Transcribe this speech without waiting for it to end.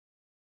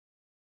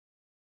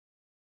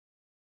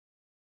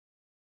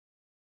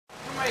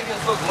making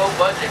us look low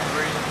budget for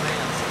reading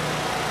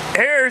fans.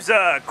 Here's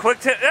a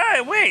quick tip.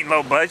 We ain't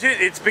low budget.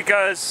 It's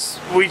because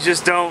we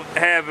just don't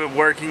have a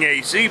working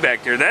AC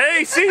back there. The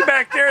AC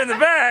back there in the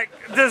back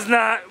does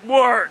not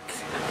work.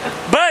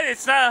 But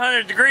it's not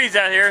 100 degrees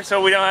out here,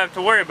 so we don't have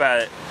to worry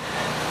about it.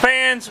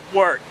 Fans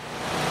work.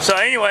 So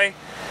anyway,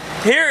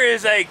 here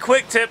is a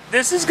quick tip.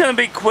 This is going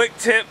to be quick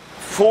tip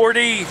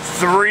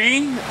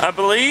 43, I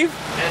believe.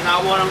 And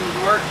not one of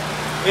them work?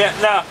 Yeah,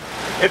 now,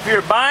 if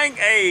you're buying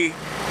a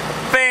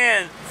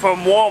fan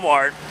from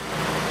Walmart,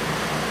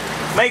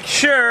 make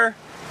sure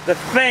the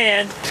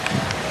fan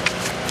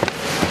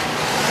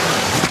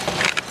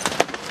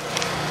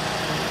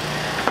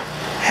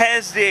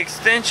has the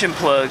extension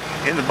plug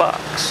in the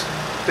box.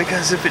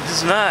 Because if it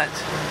does not,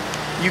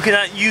 you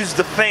cannot use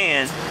the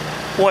fan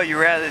while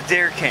you're at a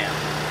dare camp.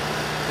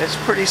 It's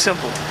pretty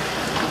simple.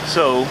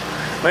 So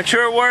make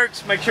sure it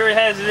works, make sure it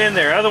has it in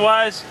there.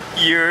 Otherwise,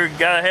 you're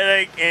got a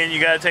headache and you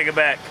gotta take it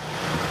back.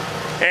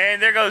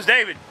 And there goes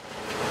David.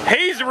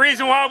 He's the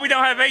reason why we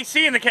don't have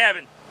AC in the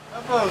cabin.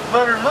 That was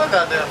better than my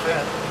goddamn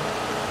fan.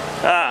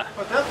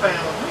 Put that fan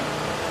on me.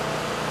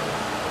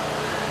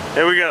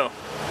 There we go.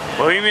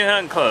 Bohemian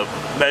Hunting Club.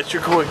 That's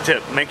your quick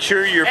tip. Make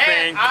sure your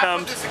fan I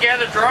comes. put this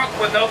together drunk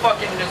with no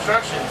fucking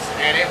instructions,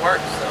 and it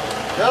works. So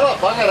Shut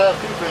up! I gotta have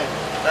 2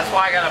 fans. that's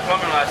why I got a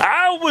plumbing license.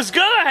 I was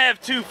gonna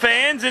have 2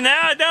 fans and now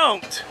I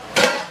don't.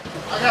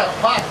 I got a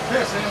pot to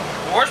piss in.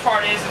 The worst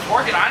part is it's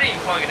working. I didn't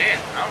even plug it in.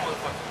 I don't know what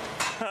the fuck.